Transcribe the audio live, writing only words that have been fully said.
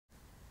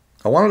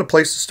I wanted a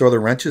place to store the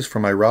wrenches for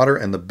my router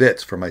and the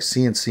bits for my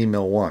Sienci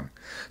Mill One.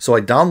 So I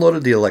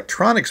downloaded the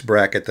electronics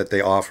bracket that they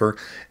offer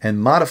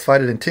and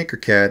modified it in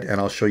Tinkercad, and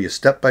I'll show you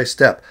step by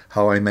step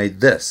how I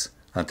made this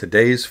on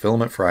today's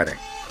Filament Friday.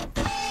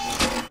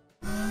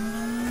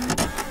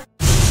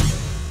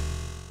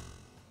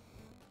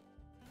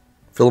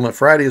 Filament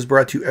Friday is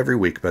brought to you every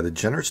week by the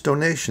generous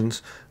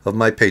donations of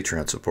my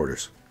Patreon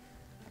supporters.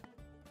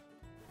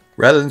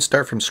 Rather than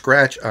start from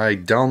scratch, I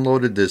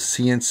downloaded this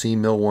Sienci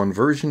Mill One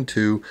version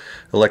 2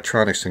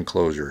 electronics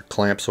enclosure.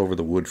 Clamps over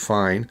the wood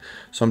fine,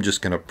 so I'm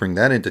just going to bring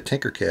that into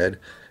Tinkercad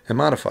and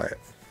modify it.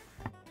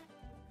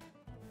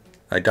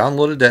 I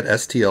downloaded that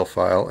STL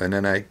file and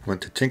then I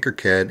went to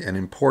Tinkercad and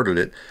imported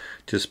it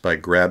just by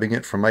grabbing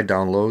it from my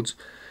downloads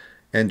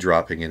and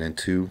dropping it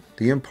into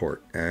the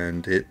import.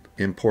 And it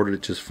imported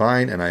it just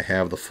fine, and I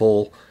have the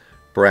full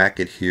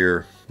bracket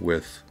here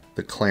with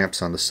the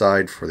clamps on the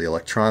side for the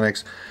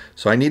electronics.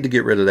 So I need to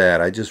get rid of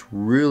that. I just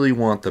really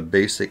want the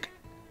basic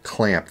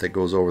clamp that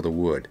goes over the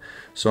wood.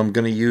 So I'm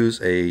going to use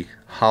a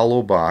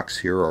hollow box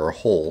here, or a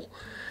hole,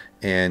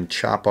 and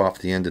chop off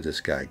the end of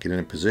this guy. Get it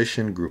in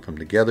position, group them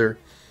together,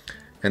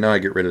 and now I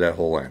get rid of that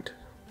whole end.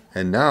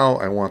 And now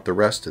I want the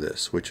rest of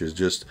this, which is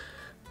just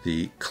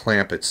the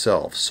clamp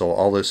itself. So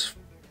all this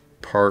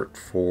part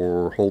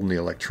for holding the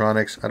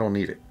electronics, I don't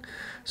need it.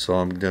 So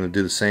I'm going to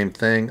do the same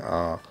thing,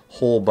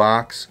 whole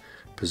box,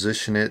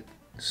 position it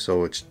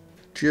so it's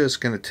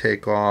just going to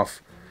take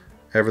off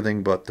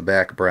everything but the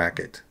back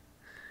bracket,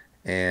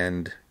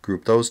 and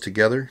group those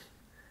together,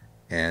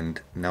 and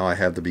now I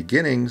have the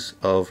beginnings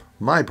of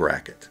my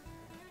bracket.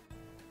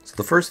 So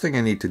the first thing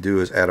I need to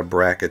do is add a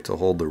bracket to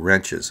hold the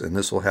wrenches, and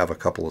this will have a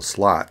couple of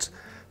slots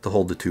to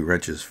hold the two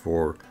wrenches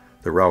for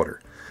the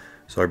router.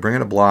 So I bring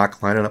in a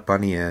block, line it up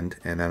on the end,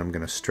 and then I'm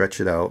going to stretch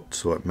it out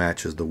so it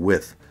matches the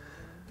width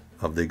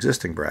of the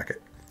existing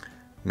bracket.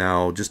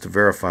 Now, just to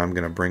verify, I'm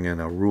going to bring in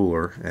a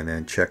ruler and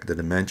then check the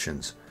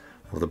dimensions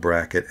of the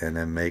bracket and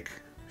then make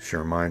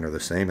sure mine are the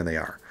same, and they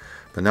are.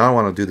 But now I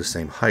want to do the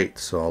same height,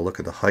 so I'll look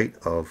at the height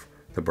of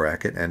the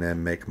bracket and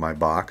then make my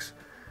box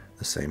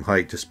the same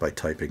height just by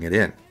typing it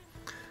in.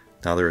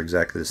 Now they're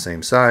exactly the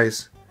same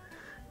size,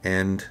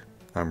 and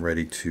I'm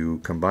ready to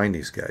combine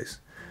these guys.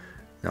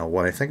 Now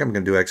what I think I'm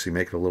going to do, actually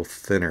make it a little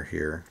thinner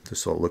here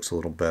just so it looks a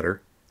little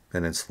better,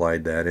 and then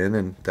slide that in,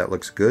 and that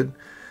looks good.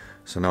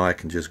 So now I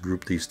can just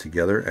group these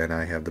together and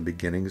I have the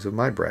beginnings of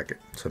my bracket.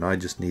 So now I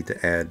just need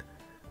to add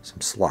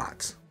some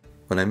slots.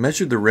 When I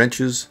measured the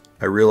wrenches,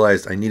 I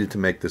realized I needed to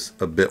make this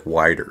a bit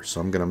wider. So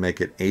I'm going to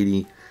make it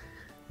 80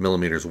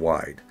 millimeters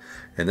wide.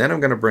 And then I'm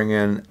going to bring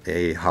in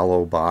a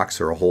hollow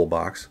box, or a whole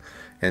box,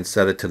 and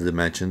set it to the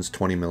dimensions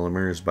 20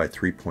 millimeters by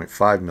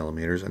 3.5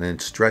 millimeters, and then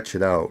stretch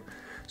it out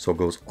so it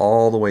goes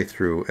all the way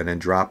through, and then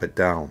drop it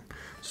down.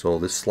 So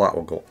this slot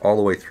will go all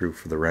the way through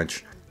for the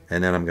wrench.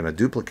 And then I'm going to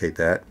duplicate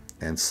that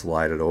and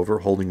slide it over,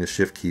 holding the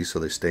shift key so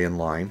they stay in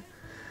line.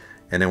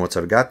 And then once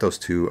I've got those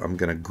two, I'm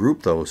going to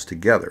group those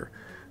together.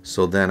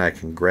 So then I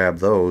can grab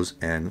those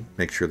and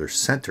make sure they're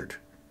centered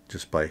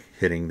just by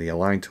hitting the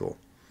align tool.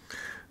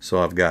 So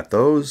I've got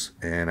those,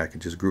 and I can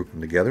just group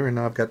them together, and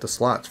now I've got the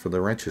slots for the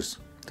wrenches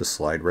to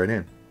slide right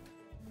in.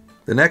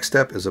 The next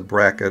step is a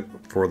bracket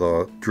for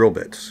the drill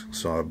bits.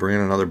 So I'll bring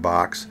in another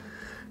box,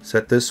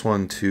 set this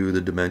one to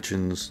the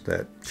dimensions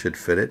that should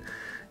fit it,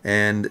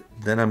 and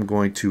then I'm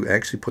going to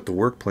actually put the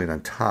work plate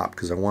on top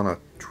because I want to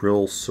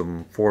drill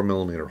some 4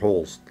 millimeter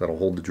holes that'll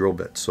hold the drill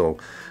bit. So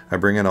I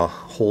bring in a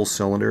whole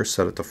cylinder,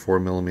 set it to 4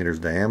 millimeters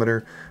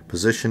diameter,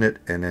 position it,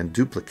 and then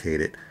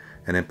duplicate it,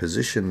 and then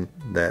position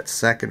that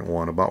second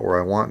one about where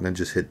I want, and then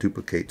just hit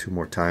duplicate 2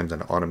 more times,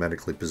 and it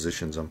automatically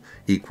positions them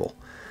equal.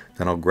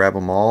 Then I'll grab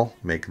them all,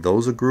 make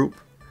those a group,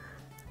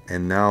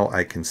 and now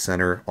I can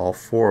center all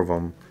 4 of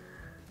them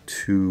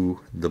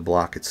to the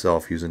block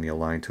itself using the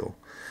align tool.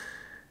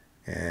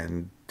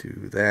 And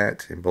do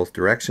that in both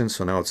directions.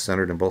 So now it's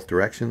centered in both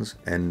directions,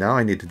 and now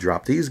I need to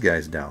drop these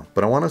guys down,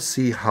 but I want to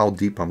see how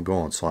deep I'm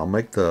going. So I'll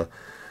make the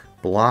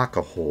block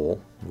a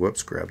hole.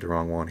 Whoops, grabbed the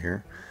wrong one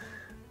here,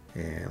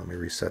 and let me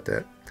reset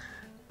that.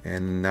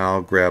 And now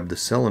I'll grab the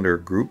cylinder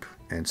group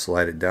and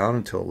slide it down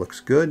until it looks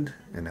good,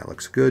 and that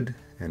looks good.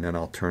 And then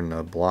I'll turn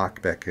the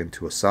block back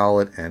into a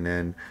solid and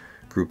then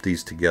group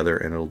these together,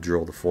 and it'll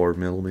drill the 4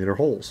 millimeter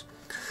holes.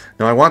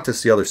 Now I want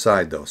this the other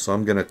side though, so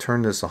I'm going to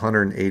turn this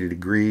 180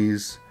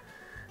 degrees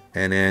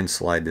and then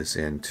slide this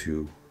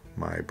into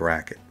my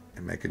bracket,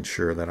 and making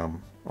sure that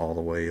I'm all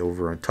the way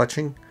over and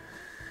touching.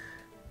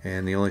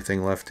 And the only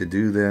thing left to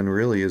do then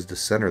really is to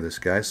center this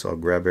guy. So I'll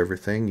grab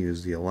everything,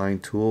 use the align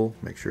tool,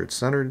 make sure it's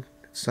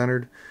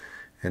centered,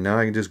 and now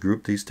I can just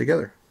group these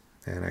together.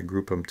 And I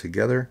group them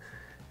together,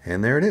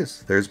 and there it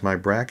is. There's my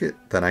bracket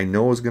that I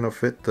know is going to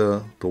fit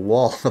the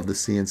wall of the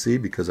CNC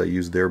because I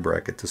used their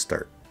bracket to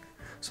start.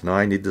 So now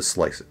I need to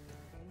slice it.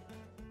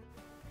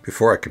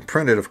 Before I can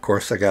print it, of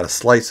course, I got to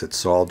slice it.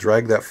 So I'll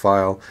drag that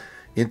file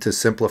into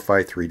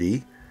Simplify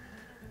 3D,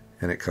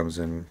 and it comes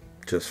in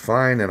just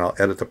fine. And I'll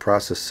edit the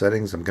process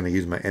settings. I'm going to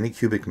use my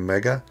Anycubic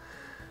Mega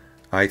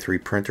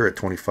i3 printer at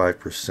 25%,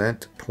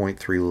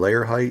 0.3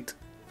 layer height,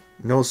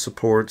 no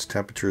supports,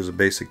 temperature is a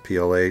basic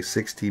PLA,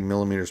 60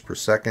 millimeters per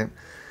second,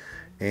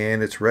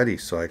 and it's ready.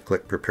 So I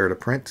click prepare to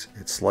print,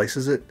 it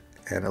slices it,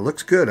 and it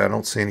looks good. I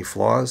don't see any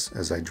flaws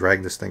as I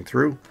drag this thing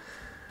through.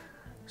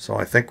 So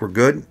I think we're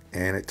good,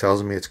 and it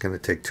tells me it's going to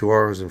take 2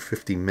 hours and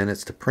 50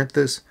 minutes to print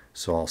this,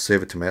 so I'll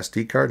save it to my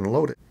SD card and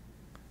load it.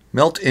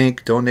 Melt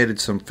Inc. donated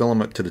some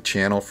filament to the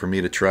channel for me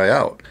to try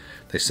out.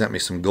 They sent me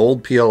some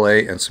gold PLA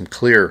and some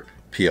clear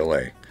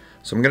PLA.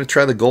 So I'm going to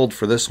try the gold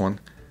for this one.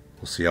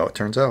 We'll see how it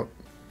turns out.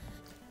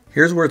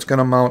 Here's where it's going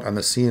to mount on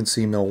the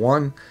Sienci Mill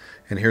One,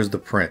 and here's the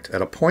print.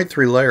 At a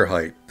 0.3 layer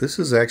height, this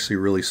is actually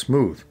really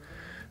smooth.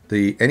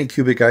 The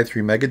Anycubic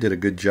i3 Mega did a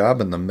good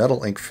job, and the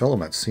metal ink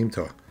filaments seem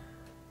to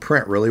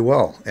print really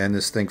well. And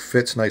this thing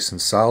fits nice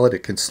and solid.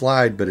 It can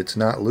slide, but it's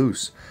not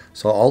loose.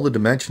 So all the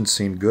dimensions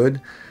seem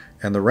good,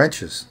 and the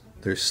wrenches,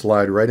 they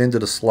slide right into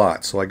the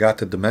slot. So I got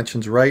the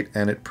dimensions right,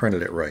 and it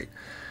printed it right.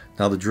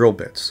 Now the drill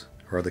bits,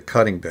 or the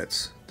cutting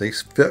bits, they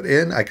fit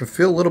in. I can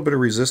feel a little bit of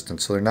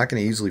resistance, so they're not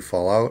going to easily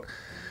fall out.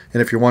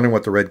 And if you're wondering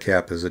what the red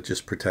cap is, it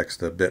just protects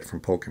the bit from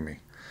poking me.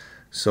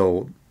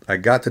 So I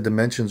got the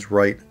dimensions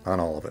right on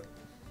all of it.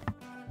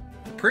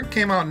 The print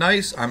came out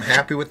nice. I'm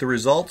happy with the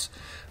results.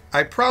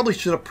 I probably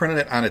should have printed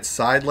it on its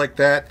side like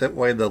that. That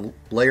way the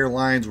layer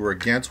lines were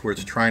against where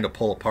it's trying to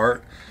pull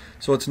apart.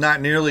 So it's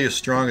not nearly as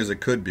strong as it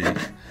could be.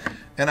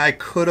 And I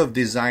could have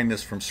designed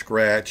this from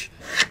scratch.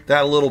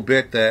 That little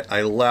bit that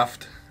I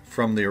left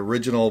from the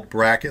original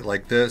bracket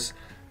like this,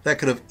 that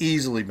could have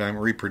easily been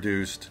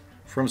reproduced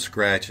from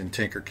scratch in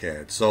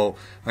Tinkercad. So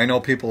I know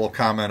people will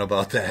comment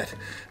about that.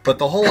 But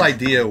the whole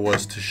idea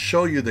was to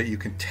show you that you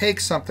can take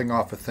something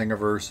off of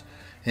Thingiverse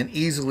and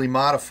easily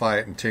modify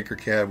it in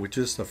Tinkercad with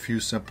just a few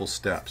simple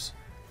steps.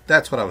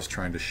 That's what I was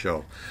trying to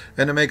show.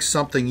 And to make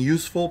something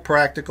useful,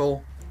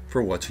 practical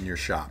for what's in your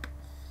shop.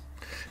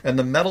 And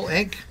the metal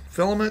ink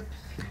filament,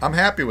 I'm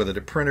happy with it.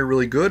 It printed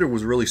really good. It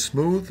was really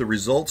smooth. The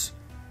results,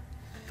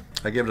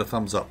 I give it a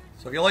thumbs up.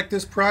 So if you like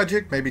this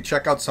project, maybe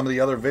check out some of the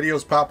other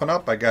videos popping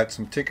up. I got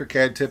some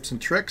Tinkercad tips and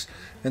tricks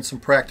and some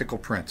practical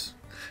prints.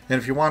 And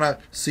if you want to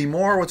see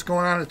more of what's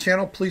going on the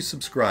channel, please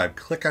subscribe.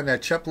 Click on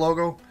that Chep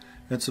logo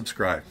and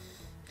subscribe.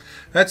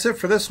 That's it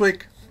for this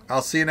week.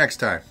 I'll see you next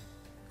time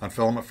on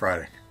Filament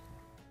Friday.